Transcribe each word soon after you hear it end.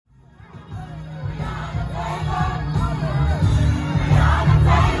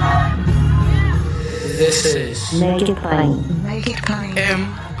This is Make It Plain. Make It Plain.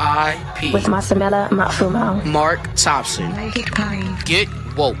 MIP With Masamela Matfumo. Mark Thompson. Make It Plain. Get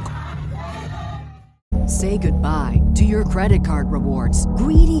woke. Say goodbye to your credit card rewards.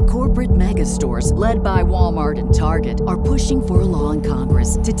 Greedy corporate mega stores, led by Walmart and Target, are pushing for a law in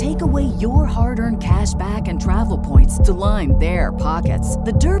Congress to take away your hard-earned cash back and travel points to line their pockets.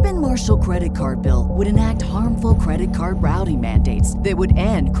 The Durbin-Marshall credit card bill would enact harmful credit card routing mandates that would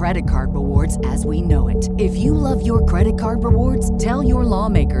end credit card rewards as we know it. If you love your credit card rewards, tell your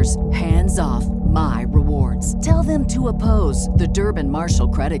lawmakers, hands off my rewards. Tell them to oppose the Durbin-Marshall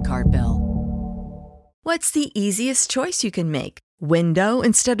credit card bill. What's the easiest choice you can make? Window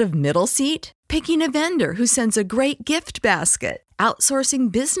instead of middle seat? Picking a vendor who sends a great gift basket?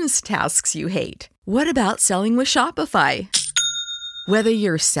 Outsourcing business tasks you hate? What about selling with Shopify? Whether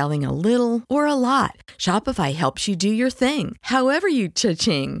you're selling a little or a lot, Shopify helps you do your thing, however you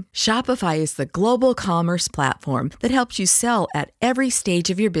cha-ching. Shopify is the global commerce platform that helps you sell at every stage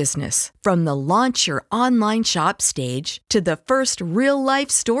of your business. From the launch your online shop stage to the first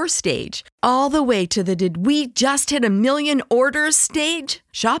real-life store stage, all the way to the did we just hit 1 million orders stage.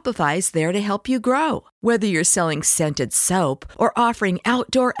 Shopify's there to help you grow. Whether you're selling scented soap or offering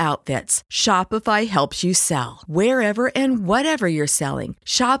outdoor outfits, Shopify helps you sell. Wherever and whatever you're selling,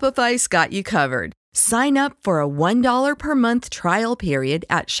 Shopify's got you covered. Sign up for a $1 per month trial period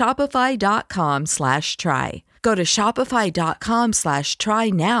at shopify.com/try. Go to shopify.com/try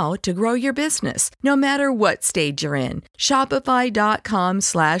now to grow your business, no matter what stage you're in.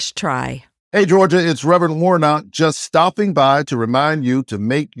 Shopify.com/try. Hey, Georgia, it's Reverend Warnock just stopping by to remind you to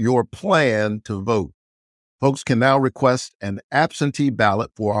make your plan to vote. Folks can now request an absentee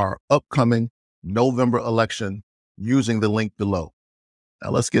ballot for our upcoming November election using the link below.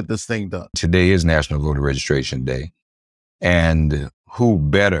 Now, let's get this thing done. Today is National Voter Registration Day. And who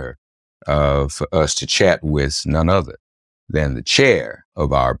better for us to chat with none other than the chair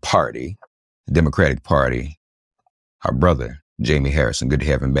of our party, the Democratic Party, our brother, Jamie Harrison. Good to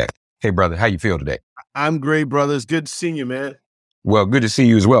have him back. Hey, brother, how you feel today? I'm great, brother. It's good to see you, man. Well, good to see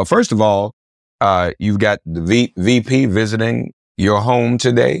you as well. First of all, you've got the VP visiting your home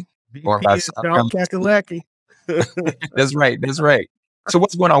today. VP is South Kakalaki. That's right. That's right. So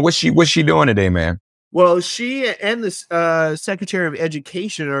what's going on? What's she doing today, man? Well, she and the Secretary of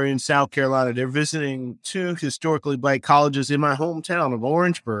Education are in South Carolina. They're visiting 2 historically Black colleges in my hometown of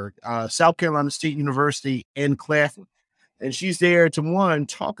Orangeburg, South Carolina State University and Claflin. And she's there to,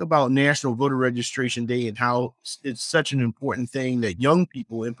 talk about National Voter Registration Day and how it's such an important thing that young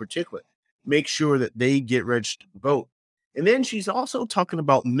people in particular make sure that they get registered to vote. And then she's also talking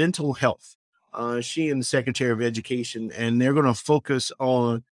about mental health. She and the Secretary of Education, and they're going to focus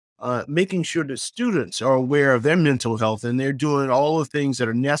on making sure that students are aware of their mental health, and they're doing all the things that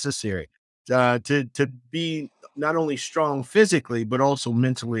are necessary to be not only strong physically, but also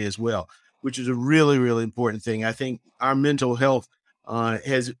mentally as well, which is a really, really important thing. I think our mental health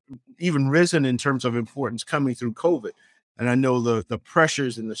has even risen in terms of importance coming through COVID. And I know the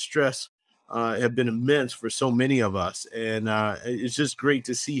pressures and the stress have been immense for so many of us. And it's just great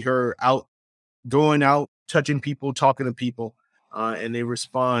to see her going out, touching people, talking to people, and they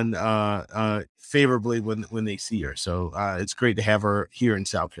respond favorably when they see her. So it's great to have her here in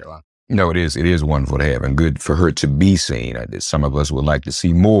South Carolina. No, it is. It is wonderful to have and good for her to be seen. Some of us would like to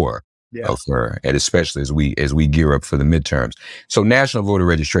see more of her, and especially as we gear up for the midterms. So National Voter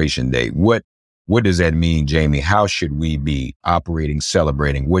Registration Day, what does that mean, Jamie? How should we be operating,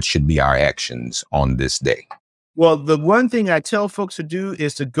 celebrating? What should be our actions on this day? Well, the one thing I tell folks to do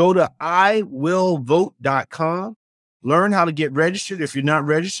is to go to iwillvote.com, learn how to get registered. If you're not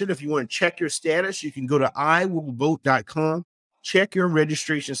registered, if you want to check your status, you can go to iwillvote.com, check your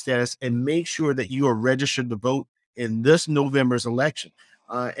registration status, and make sure that you are registered to vote in this November's election.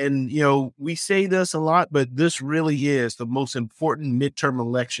 And, we say this a lot, but this really is the most important midterm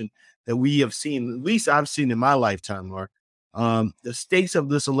election that we have seen, at least I've seen in my lifetime, Mark. The stakes of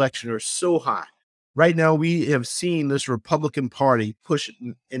this election are so high. Right now, we have seen this Republican Party push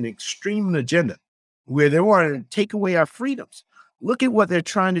an extreme agenda where they want to take away our freedoms. Look at what they're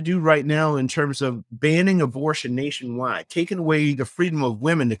trying to do right now in terms of banning abortion nationwide, taking away the freedom of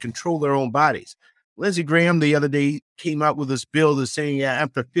women to control their own bodies. Lindsey Graham the other day came out with this bill that's saying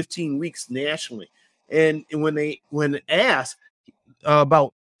after 15 weeks nationally. And when asked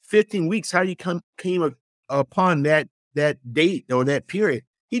about 15 weeks, how you came upon that date or that period,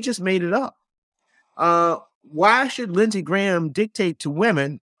 he just made it up. Why should Lindsey Graham dictate to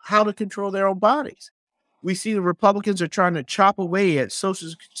women how to control their own bodies? We see the Republicans are trying to chop away at Social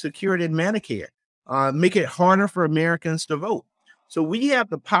Security and Medicare, make it harder for Americans to vote. So we have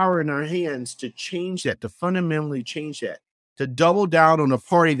the power in our hands to change that, to fundamentally change that, to double down on a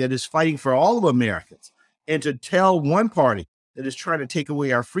party that is fighting for all of Americans, and to tell one party that is trying to take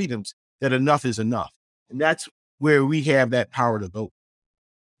away our freedoms that enough is enough. And that's where we have that power to vote.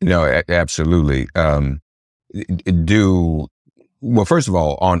 No, absolutely. Well, first of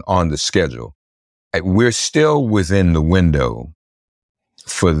all, on the schedule, we're still within the window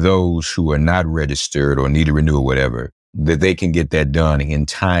for those who are not registered or need to renew or whatever, that they can get that done in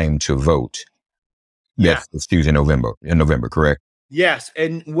time to vote. Yeah. That's due in November, correct? Yes.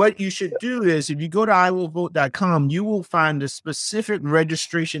 And what you should do is, if you go to iwillvote.com, you will find a specific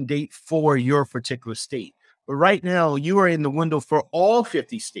registration date for your particular state. But right now, you are in the window for all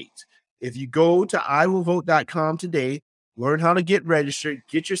 50 states. If you go to iwillvote.com today, learn how to get registered,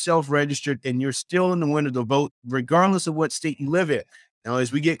 get yourself registered, and you're still in the window to vote, regardless of what state you live in. Now,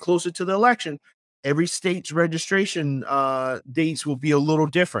 as we get closer to the election, every state's registration dates will be a little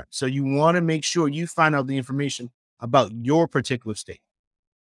different. So you want to make sure you find out the information about your particular state.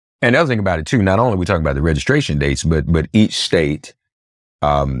 And the other thing about it too, not only are we talking about the registration dates, but each state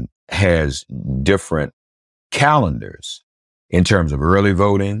has different calendars in terms of early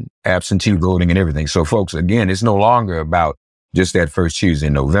voting, absentee voting, and everything. So folks, again, it's no longer about just that first Tuesday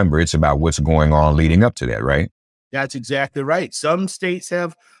in November. It's about what's going on leading up to that, right? That's exactly right. Some states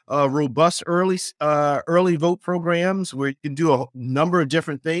have robust early vote programs where you can do a number of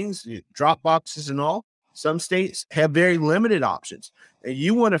different things, drop boxes and all. Some states have very limited options. And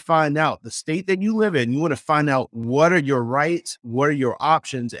you want to find out the state that you live in. You want to find out what are your rights, what are your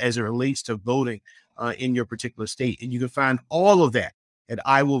options as it relates to voting in your particular state. And you can find all of that at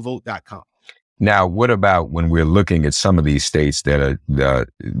iwillvote.com. Now, what about when we're looking at some of these states that are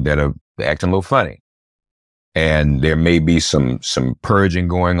acting a little funny? And there may be some purging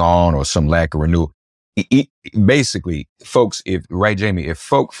going on or some lack of renewal. Basically, folks, if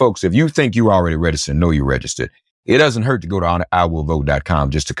you think you already registered, know you registered, it doesn't hurt to go to iwillvote.com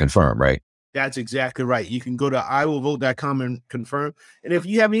just to confirm, right? That's exactly right. You can go to iwillvote.com and confirm. And if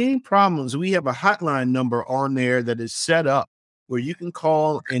you have any problems, we have a hotline number on there that is set up where you can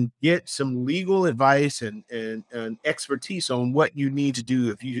call and get some legal advice and expertise on what you need to do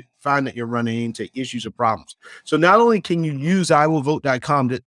if you find that you're running into issues or problems. So not only can you use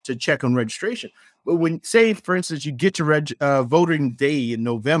iwillvote.com to check on registration, but when, say, for instance, you get to voting day in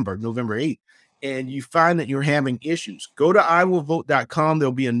November 8th, and you find that you're having issues, go to iwillvote.com.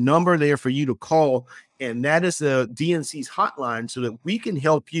 There'll be a number there for you to call, and that is the DNC's hotline so that we can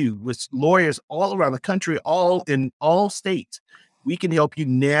help you with lawyers all around the country, in all states. We can help you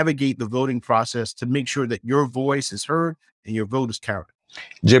navigate the voting process to make sure that your voice is heard and your vote is counted.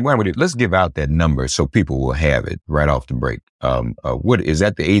 Jim, let's give out that number so people will have it right off the break. What is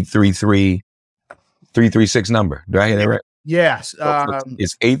that? The 833-336 number? Do I hear that right? Yes.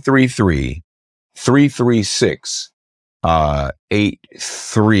 It's 833-336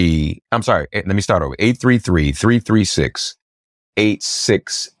 83. I'm sorry. Let me start over.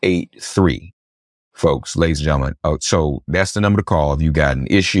 833-336-8683. Folks, ladies and gentlemen. So that's the number to call if you got an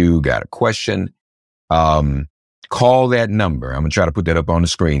issue, got a question. Call that number. I'm going to try to put that up on the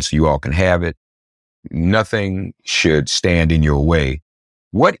screen so you all can have it. Nothing should stand in your way.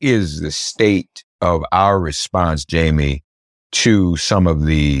 What is the state of our response, Jamie, to some of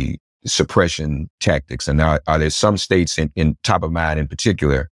the suppression tactics? And are there some states in top of mind, in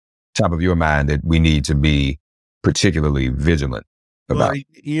particular, top of your mind, that we need to be particularly vigilant about?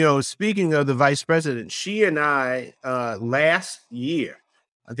 Well, speaking of the vice president, she and I last year,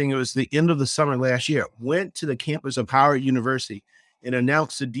 I think it was the end of the summer last year, went to the campus of Howard University and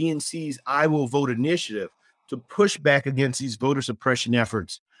announced the DNC's I Will Vote initiative to push back against these voter suppression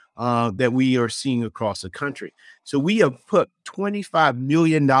efforts that we are seeing across the country. So we have put $25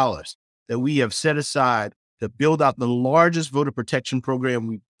 million that we have set aside to build out the largest voter protection program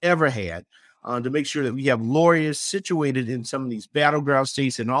we've ever had, to make sure that we have lawyers situated in some of these battleground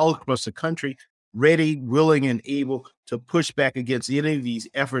states and all across the country, ready, willing, and able to push back against any of these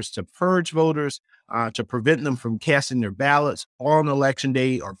efforts to purge voters, to prevent them from casting their ballots on election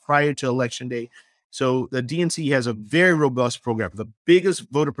day or prior to election day. So the DNC has a very robust program, the biggest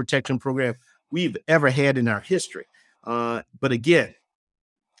voter protection program we've ever had in our history. But again,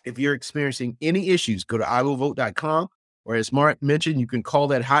 if you're experiencing any issues, go to iwillvote.com, or as Mark mentioned, you can call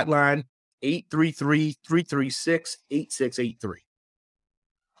that hotline 833-336-8683.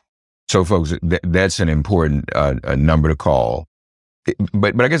 So, folks, that's an important number to call.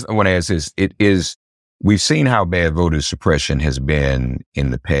 But I guess I want to ask this: we've seen how bad voter suppression has been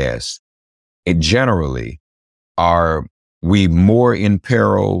in the past. Generally, are we more in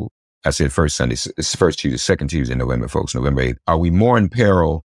peril I said first Sunday, it's first Tuesday, second Tuesday in November, folks, November 8th. Are we more in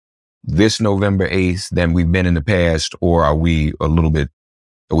peril this November 8th than we've been in the past, or are we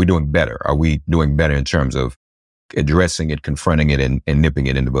doing better? Are we doing better in terms of addressing it, confronting it, and nipping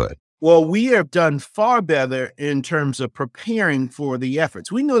it in the bud? Well, we have done far better in terms of preparing for the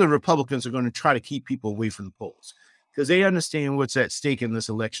efforts. We know the Republicans are going to try to keep people away from the polls because they understand what's at stake in this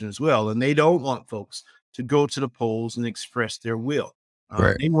election as well. And they don't want folks to go to the polls and express their will.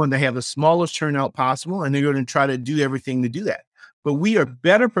 Right. They want to have the smallest turnout possible, and they're going to try to do everything to do that. But we are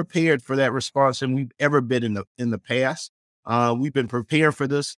better prepared for that response than we've ever been in the past. We've been prepared for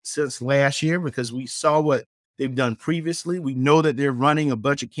this since last year because we saw what they've done previously. We know that they're running a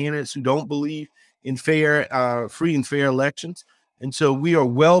bunch of candidates who don't believe in free and fair elections. And so we are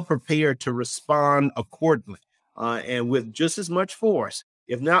well prepared to respond accordingly and with just as much force,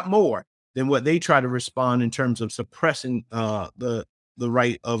 if not more, than what they try to respond in terms of suppressing the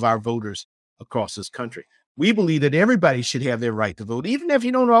right of our voters across this country. We believe that everybody should have their right to vote, even if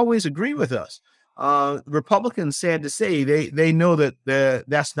you don't always agree with us. Republicans, sad to say, they know that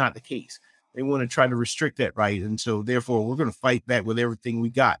that's not the case. They want to try to restrict that right. And so therefore, we're going to fight back with everything we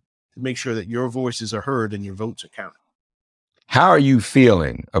got to make sure that your voices are heard and your votes are counted. How are you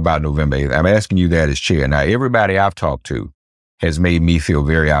feeling about November 8th? I'm asking you that as chair. Now, everybody I've talked to has made me feel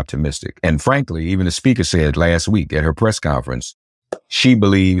very optimistic. And frankly, even the speaker said last week at her press conference, she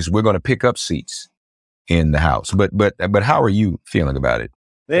believes we're going to pick up seats in the House. But how are you feeling about it?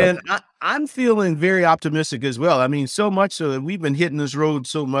 And I'm feeling very optimistic as well. I mean, so much so that we've been hitting this road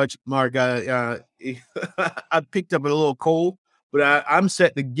so much, Mark. I picked up a little cold, but I'm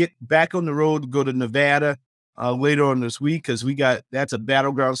set to get back on the road to go to Nevada later on this week because that's a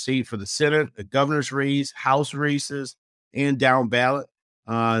battleground state for the Senate, the governor's race, House races, and down ballot.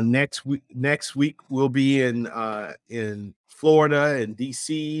 Next week we'll be in Florida and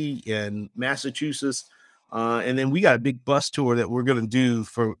DC and Massachusetts. And then we got a big bus tour that we're going to do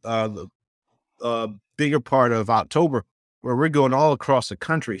for the bigger part of October, where we're going all across the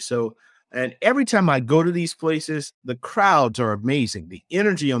country. So, and every time I go to these places, the crowds are amazing. The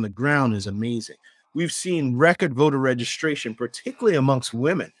energy on the ground is amazing. We've seen record voter registration, particularly amongst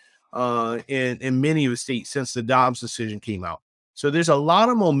women in many of the states since the Dobbs decision came out. So there's a lot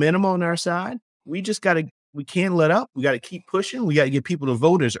of momentum on our side. We can't let up. We got to keep pushing. We got to get people to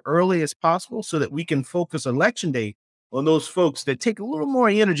vote as early as possible so that we can focus election day on those folks that take a little more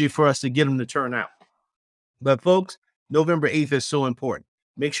energy for us to get them to turn out. But folks, November 8th is so important.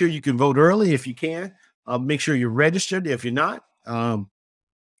 Make sure you can vote early if you can. Make sure you're registered if you're not. And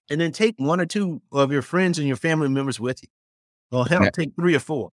then take one or two of your friends and your family members with you. Well, hell, take 3 or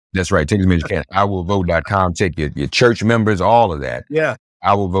 4. That's right. Take as many as you can. IWillVote.com. Take your church members, all of that. Yeah.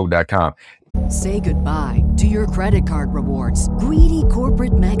 IWillVote.com. Say goodbye to your credit card rewards. Greedy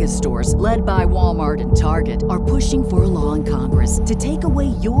corporate mega stores, led by Walmart and Target, are pushing for a law in Congress to take away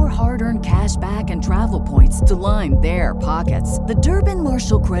your hard-earned cash back and travel points to line their pockets. The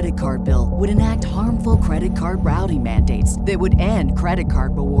Durbin-Marshall credit card bill would enact harmful credit card routing mandates that would end credit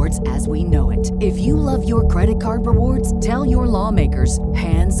card rewards as we know it. If you love your credit card rewards, tell your lawmakers,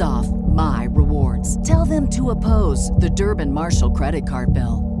 hands off my rewards. Tell them to oppose the Durbin-Marshall credit card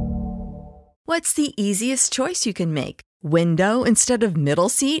bill. What's the easiest choice you can make? Window instead of middle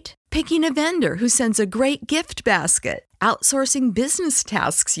seat? Picking a vendor who sends a great gift basket? Outsourcing business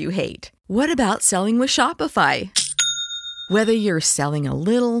tasks you hate? What about selling with Shopify? Whether you're selling a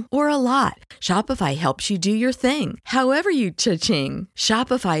little or a lot, Shopify helps you do your thing, however you cha-ching.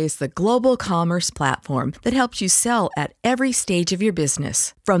 Shopify is the global commerce platform that helps you sell at every stage of your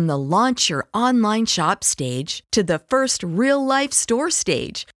business. From the launch your online shop stage to the first real-life store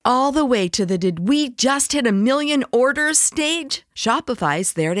stage, all the way to the did we just hit 1 million orders stage.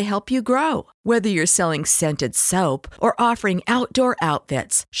 Shopify's there to help you grow. Whether you're selling scented soap or offering outdoor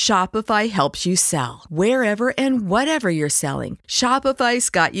outfits, Shopify helps you sell. Wherever and whatever you're selling,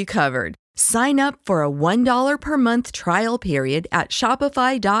 Shopify's got you covered. Sign up for a $1 per month trial period at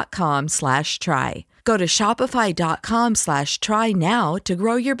shopify.com/try. Go to shopify.com/try now to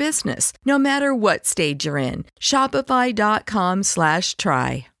grow your business, no matter what stage you're in.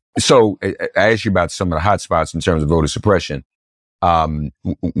 Shopify.com/try. So I asked you about some of the hot spots in terms of voter suppression. Let's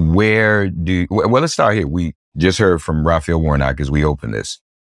start here. We just heard from Raphael Warnock as we open this.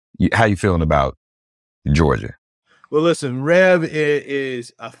 How you feeling about Georgia? Well, listen, Rev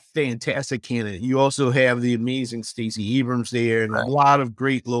is a fantastic candidate. You also have the amazing Stacey Abrams there and a lot of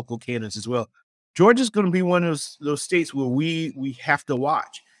great local candidates as well. Georgia's going to be one of those states where we have to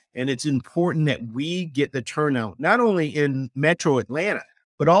watch. And it's important that we get the turnout, not only in Metro Atlanta,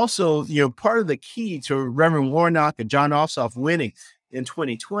 but also, part of the key to Reverend Warnock and John Ossoff winning in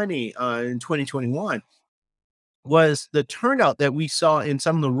 2020 and 2021 was the turnout that we saw in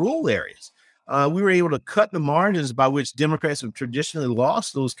some of the rural areas. We were able to cut the margins by which Democrats have traditionally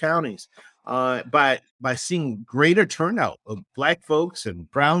lost those counties by seeing greater turnout of Black folks and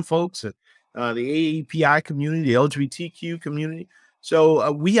brown folks and the AAPI community, the LGBTQ community.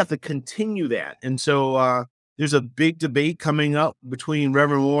 So we have to continue that. And so there's a big debate coming up between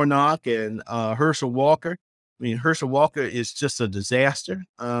Reverend Warnock and Herschel Walker. I mean, Herschel Walker is just a disaster.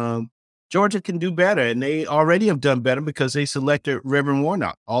 Georgia can do better, and they already have done better because they selected Reverend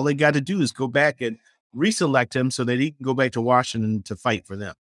Warnock. All they got to do is go back and reselect him so that he can go back to Washington to fight for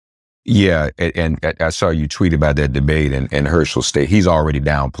them. Yeah, and I saw you tweet about that debate, and Herschel he's already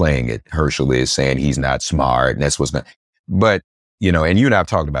downplaying it. Herschel is saying he's not smart, and that's what's not. But, you know, and you and I have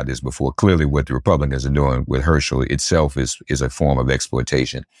talked about this before. Clearly what the Republicans are doing with Herschel itself is a form of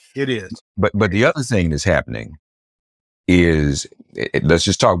exploitation. It is. But the other thing that's happening is, let's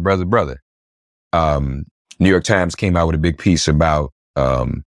just talk brother to brother. New York Times came out with a big piece about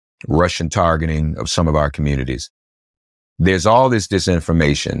Russian targeting of some of our communities. There's all this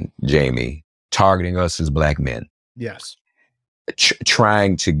disinformation, Jamie, targeting us as Black men. Yes.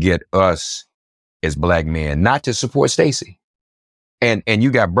 Trying to get us as Black men not to support Stacey. And you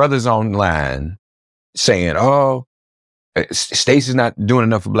got brothers online saying, oh, Stacey's not doing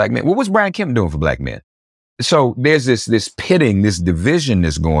enough for Black men. Well, what's Brian Kemp doing for Black men? So there's this pitting, this division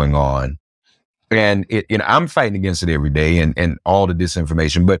that's going on. And I'm fighting against it every day and all the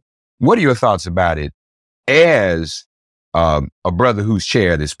disinformation. But what are your thoughts about it as a brother who's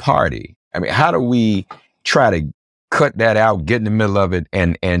chair of this party? I mean, how do we try to cut that out, get in the middle of it,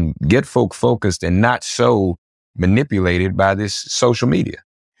 and get folk focused and not so manipulated by this social media?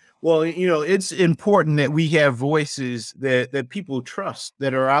 Well, you know, it's important that we have voices that people trust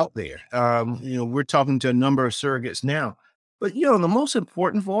that are out there. You know, we're talking to a number of surrogates now, but you know, the most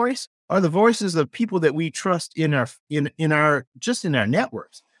important voice are the voices of people that we trust in our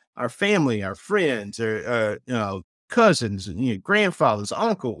networks, our family, our friends, or you know, cousins, you know, grandfathers,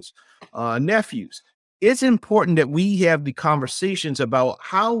 uncles, nephews. It's important that we have the conversations about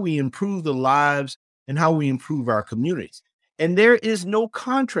how we improve the lives and how we improve our communities. And there is no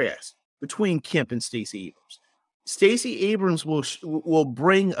contrast between Kemp and Stacey Abrams. Stacey Abrams will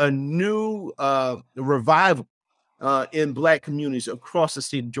bring a new revival in Black communities across the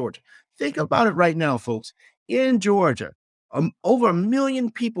state of Georgia. Think about it right now, folks. In Georgia, over 1 million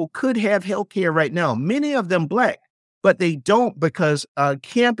people could have health care right now, many of them Black, but they don't because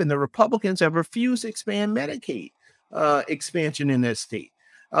Kemp and the Republicans have refused to expand Medicaid expansion in that state.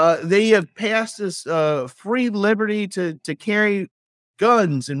 They have passed this free liberty to carry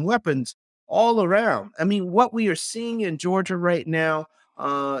guns and weapons all around. I mean, what we are seeing in Georgia right now,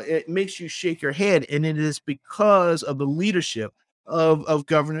 it makes you shake your head, and it is because of the leadership of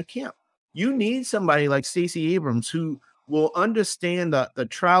Governor Kemp. You need somebody like Stacey Abrams who will understand the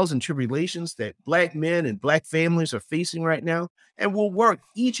trials and tribulations that Black men and Black families are facing right now, and will work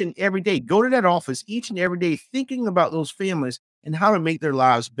each and every day. Go to that office each and every day thinking about those families and how to make their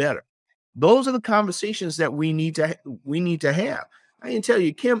lives better. Those are the conversations that we need to have. I can tell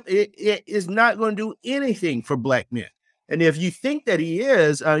you, Kemp it is not going to do anything for Black men. And if you think that he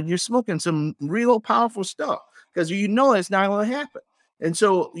is, you're smoking some real powerful stuff, because you know it's not going to happen. And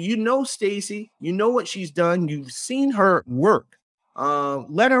so, you know, Stacey, you know what she's done. You've seen her work.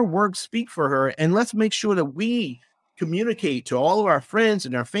 Let her work speak for her. And let's make sure that we communicate to all of our friends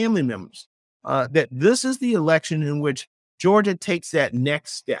and our family members that this is the election in which Georgia takes that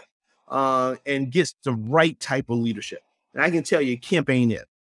next step and gets the right type of leadership. And I can tell you, Kemp ain't it.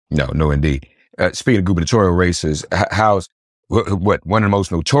 No, indeed. Speaking of gubernatorial races, how's one of the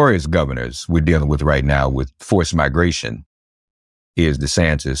most notorious governors we're dealing with right now with forced migration is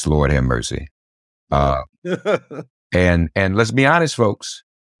DeSantis, Lord have mercy. And let's be honest, folks.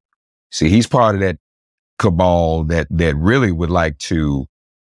 See, he's part of that cabal that really would like to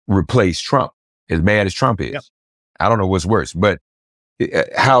replace Trump, as bad as Trump is. Yep. I don't know what's worse, but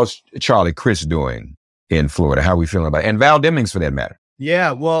how's Charlie Crist doing in Florida? How are we feeling about it? And Val Demings, for that matter.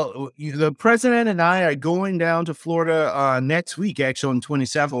 Yeah, well, the president and I are going down to Florida next week, actually on the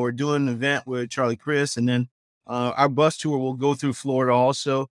 27th. We're doing an event with Charlie Crist, and then our bus tour will go through Florida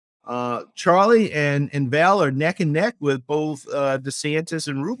also. Charlie and Val are neck and neck with both DeSantis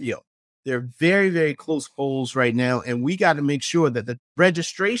and Rubio. They're very, very close polls right now, and we got to make sure that the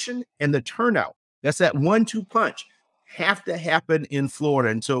registration and the turnout, that's that 1-2 punch, have to happen in Florida.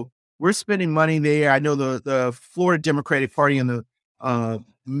 And so we're spending money there. I know the Florida Democratic Party and the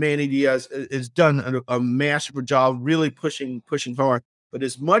Manny Diaz has done a masterful job really pushing forward. But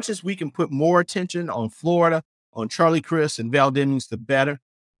as much as we can put more attention on Florida, on Charlie Crist and Val Demings, the better.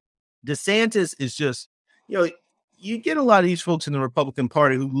 DeSantis is just, you get a lot of these folks in the Republican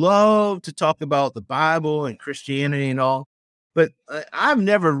Party who love to talk about the Bible and Christianity and all, but I've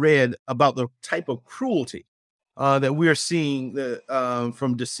never read about the type of cruelty that we're seeing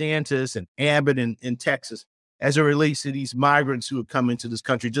from DeSantis and Abbott in Texas as it relates to these migrants who have come into this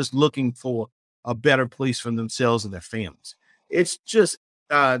country just looking for a better place for themselves and their families. It's just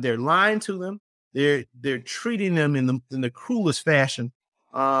they're lying to them. They're treating them in the cruelest fashion.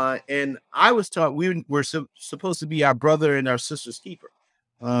 And I was taught we were supposed to be our brother and our sister's keeper,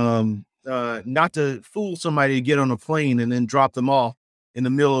 not to fool somebody to get on a plane and then drop them off in the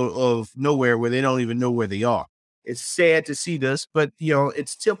middle of nowhere where they don't even know where they are. It's sad to see this, but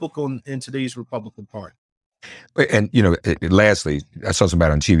it's typical in today's Republican Party. And lastly, I saw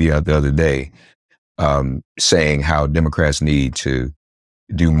somebody on TV the other day saying how Democrats need to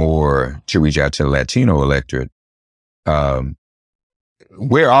do more to reach out to the Latino electorate.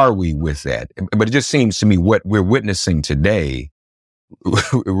 Where are we with that? But it just seems to me what we're witnessing today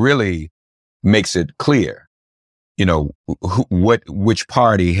really makes it clear, which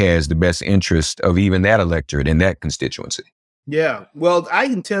party has the best interest of even that electorate in that constituency. Yeah, well, I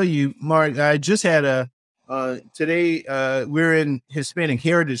can tell you, Mark, I just had today we're in Hispanic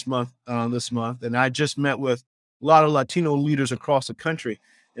Heritage Month this month, and I just met with a lot of Latino leaders across the country.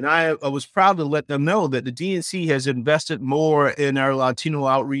 And I was proud to let them know that the DNC has invested more in our Latino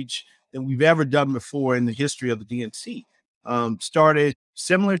outreach than we've ever done before in the history of the DNC. Started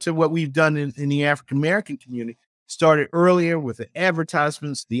similar to what we've done in the African-American community, started earlier with the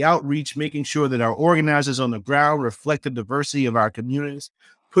advertisements, the outreach, making sure that our organizers on the ground reflect the diversity of our communities,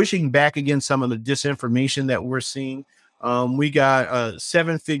 pushing back against some of the disinformation that we're seeing. We got a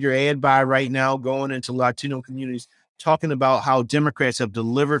 7-figure ad buy right now going into Latino communities, talking about how Democrats have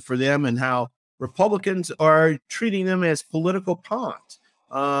delivered for them and how Republicans are treating them as political pawns.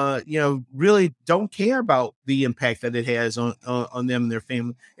 Really don't care about the impact that it has on them and their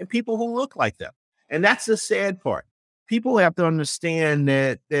family and people who look like them. And that's the sad part. People have to understand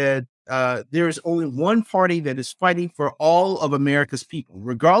that there is only one party that is fighting for all of America's people,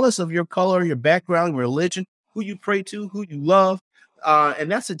 regardless of your color, your background, religion, who you pray to, who you love.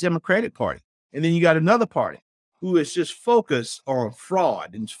 And that's the Democratic Party. And then you got another party who is just focused on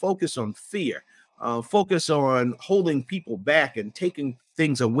fraud and focused on fear, focused on holding people back and taking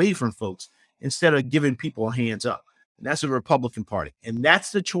things away from folks instead of giving people hands up. And that's the Republican Party. And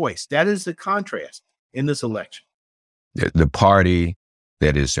that's the choice. That is the contrast in this election. The party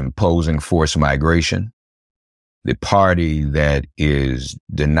that is imposing forced migration, the party that is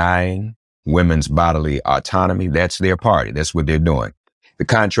denying women's bodily autonomy, that's their party. That's what they're doing. The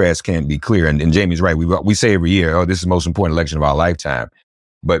contrast can't be clear. And Jamie's right. We say every year, this is the most important election of our lifetime.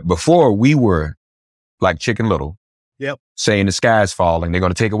 But before we were like Chicken Little, saying the sky's falling, they're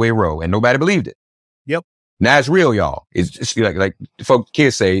going to take away Roe, and nobody believed it. Yep. Now it's real, y'all. It's just like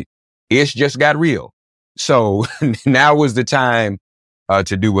kids say, it's just got real. So now was the time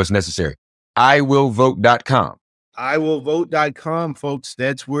to do what's necessary. IWillVote.com. IWillVote.com, folks.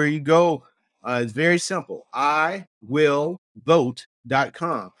 That's where you go. It's very simple.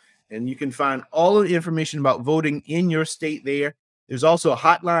 IWillVote.com. And you can find all of the information about voting in your state there. There's also a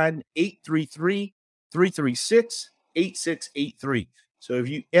hotline, 833-336-8683. So if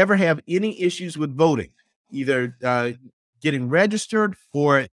you ever have any issues with voting, either getting registered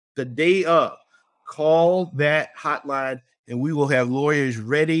or the day of, call that hotline and we will have lawyers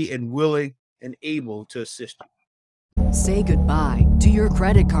ready and willing and able to assist you. Say goodbye to your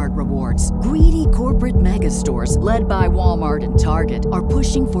credit card rewards. Greedy corporate mega stores, led by Walmart and Target, are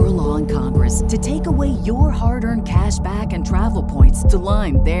pushing for a law in Congress to take away your hard-earned cash back and travel points to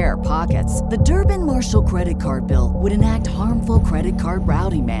line their pockets. The Durbin-Marshall credit card bill would enact harmful credit card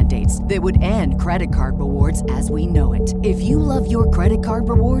routing mandates that would end credit card rewards as we know it. If you love your credit card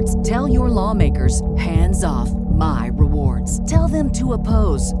rewards, tell your lawmakers, hands off my rewards. Tell them to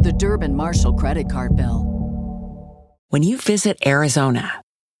oppose the Durbin-Marshall credit card bill. When you visit Arizona,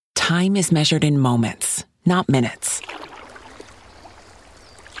 time is measured in moments, not minutes.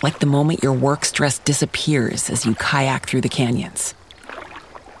 Like the moment your work stress disappears as you kayak through the canyons.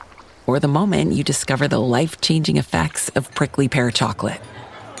 Or the moment you discover the life-changing effects of prickly pear chocolate.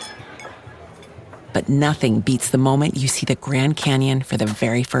 But nothing beats the moment you see the Grand Canyon for the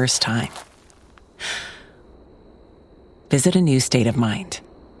very first time. Visit a new state of mind.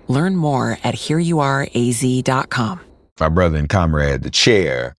 Learn more at hereyouareaz.com. My brother and comrade, the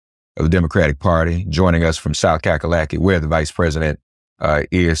chair of the Democratic Party, joining us from South Kakalaki, where the vice president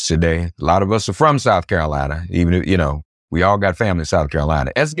is today. A lot of us are from South Carolina, even if, we all got family in South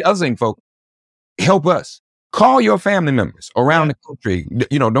Carolina. As the other thing, folks, help us. Call your family members around the country.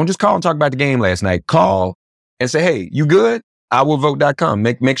 You know, don't just call and talk about the game last night. Call and say, hey, you good? IWillVote.com.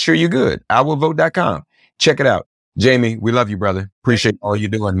 Make sure you're good. IWillVote.com. Check it out. Jamie, we love you, brother. Appreciate all you're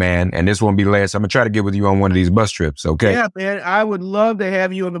doing, man. And this won't be last. I'm going to try to get with you on one of these bus trips, okay? Yeah, man. I would love to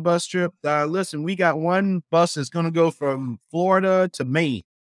have you on the bus trip. Listen, we got one bus that's going to go from Florida to Maine.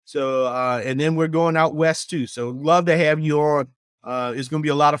 So, and then we're going out west too. So love to have you on. It's going to be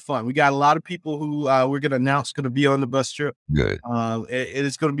a lot of fun. We got a lot of people who we're going to announce going to be on the bus trip. Good.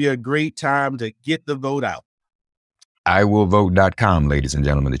 It's going to be a great time to get the vote out. IWillVote.com, ladies and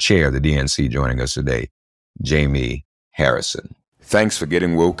gentlemen, the chair of the DNC joining us today, Jamie Harrison. Thanks for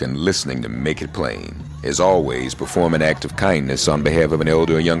getting woke and listening to Make It Plain. As always, perform an act of kindness on behalf of an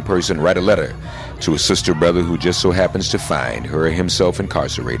elder or young person. Write a letter to a sister brother who just so happens to find her or himself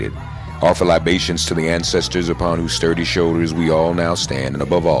incarcerated. Offer libations to the ancestors upon whose sturdy shoulders we all now stand. And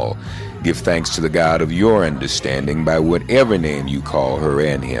above all, give thanks to the God of your understanding by whatever name you call her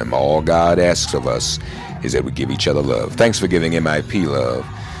and him. All God asks of us is that we give each other love. Thanks for giving MIP love.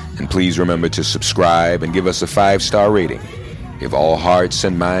 And please remember to subscribe and give us a 5-star rating. If all hearts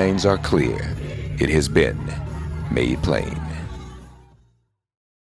and minds are clear, it has been made plain.